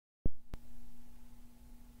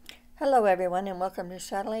Hello everyone and welcome to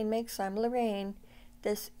Chatelainmakes. I'm Lorraine.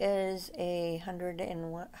 This is a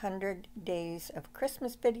 100 days of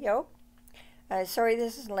Christmas video. Sorry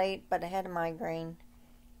this is late, but I had a migraine.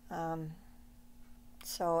 And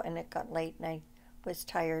it got late and I was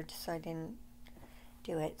tired, so I didn't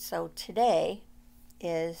do it. So today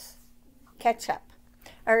is catch up.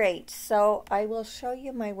 Alright, so I will show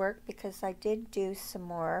you my work because I did do some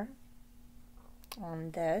more on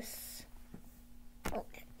this.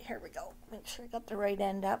 Okay. Here we go. Make sure I got the right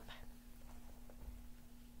end up.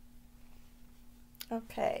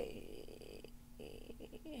 Okay.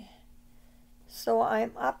 So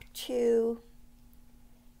I'm up to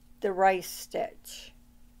the rice stitch,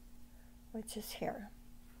 which is here.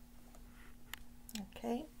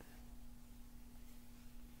 Okay.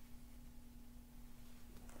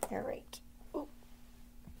 All right. Ooh.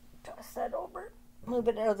 Toss that over. Move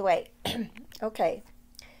it out of the way. Okay.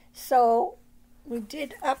 So we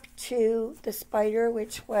did up to the spider,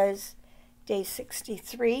 which was day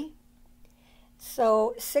 63.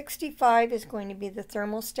 So 65 is going to be the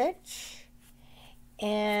thermal stitch.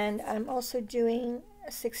 And I'm also doing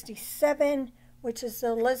 67, which is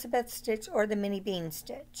the Elizabeth stitch or the mini bean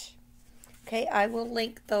stitch. Okay, I will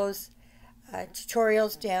link those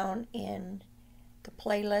tutorials down in the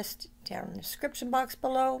playlist down in the description box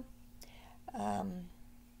below.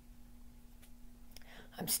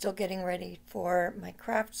 I'm still getting ready for my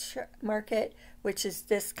craft market, which is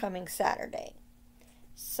this coming Saturday.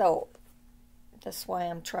 So that's why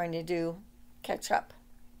I'm trying to catch up.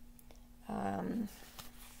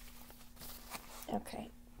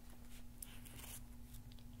 Okay.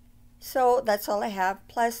 So that's all I have.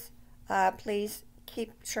 Plus, please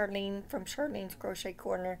keep Charlene from Charlene's Crochet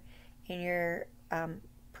Corner in your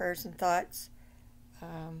prayers and thoughts.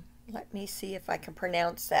 Let me see if I can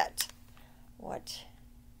pronounce that. What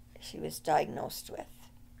she was diagnosed with.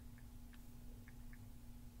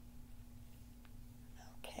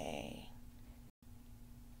 Okay.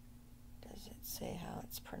 Does it say how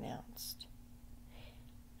it's pronounced?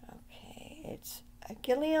 Okay, it's a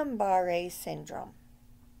Guillain-Barré syndrome.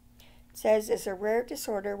 It says it's a rare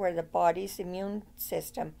disorder where the body's immune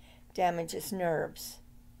system damages nerves.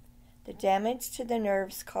 The damage to the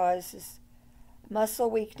nerves causes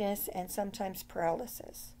muscle weakness and sometimes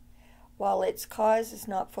paralysis. While its cause is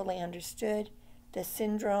not fully understood, the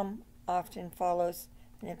syndrome often follows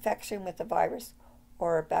an infection with a virus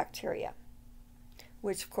or a bacteria,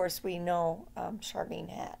 which of course we know Charlene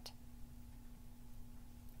had.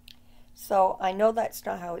 So I know that's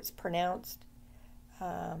not how it's pronounced.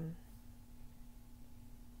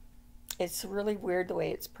 It's really weird the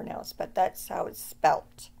way it's pronounced, but that's how it's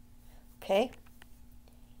spelt. Okay?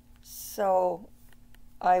 So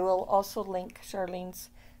I will also link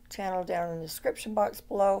Charlene's channel down in the description box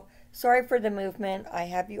below. Sorry for the movement. I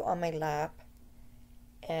have you on my lap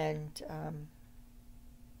and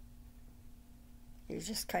you're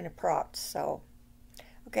just kind of propped. So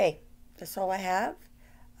okay, that's all I have.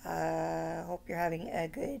 Hope you're having a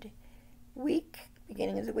good week,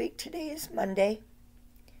 beginning of the week. Today is Monday,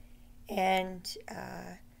 and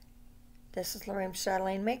this is Lorraine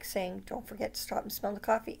Chatelainmakes saying don't forget to stop and smell the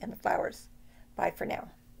coffee and the flowers. Bye for now.